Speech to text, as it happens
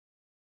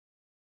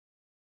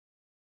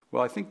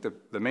Well, I think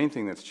the main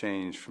thing that's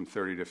changed from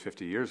 30 to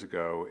 50 years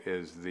ago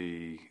is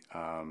the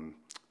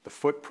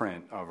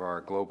footprint of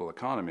our global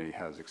economy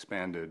has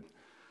expanded,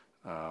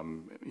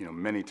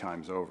 many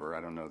times over.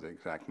 I don't know the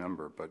exact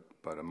number,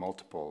 but a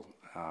multiple.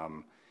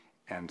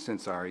 And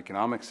since our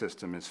economic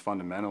system is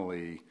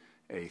fundamentally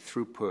a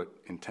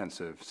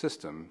throughput-intensive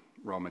system,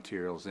 raw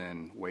materials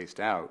in, waste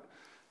out,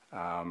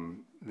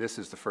 this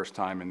is the first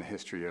time in the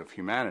history of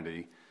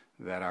humanity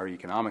that our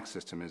economic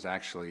system is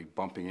actually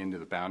bumping into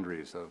the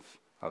boundaries of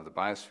the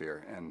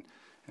biosphere. And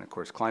of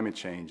course, climate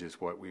change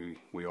is what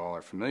we all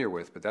are familiar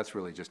with, but that's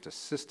really just a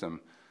system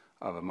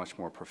of a much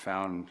more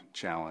profound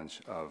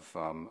challenge of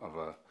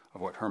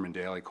what Herman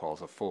Daly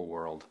calls a full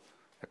world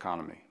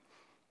economy.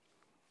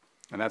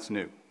 And that's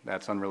new.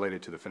 That's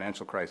unrelated to the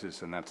financial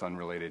crisis, and that's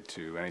unrelated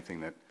to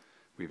anything that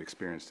we've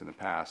experienced in the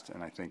past.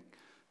 And I think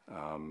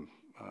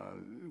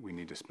we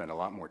need to spend a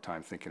lot more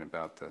time thinking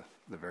about the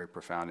very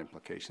profound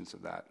implications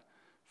of that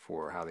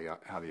for how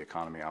the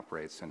economy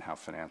operates and how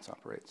finance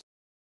operates.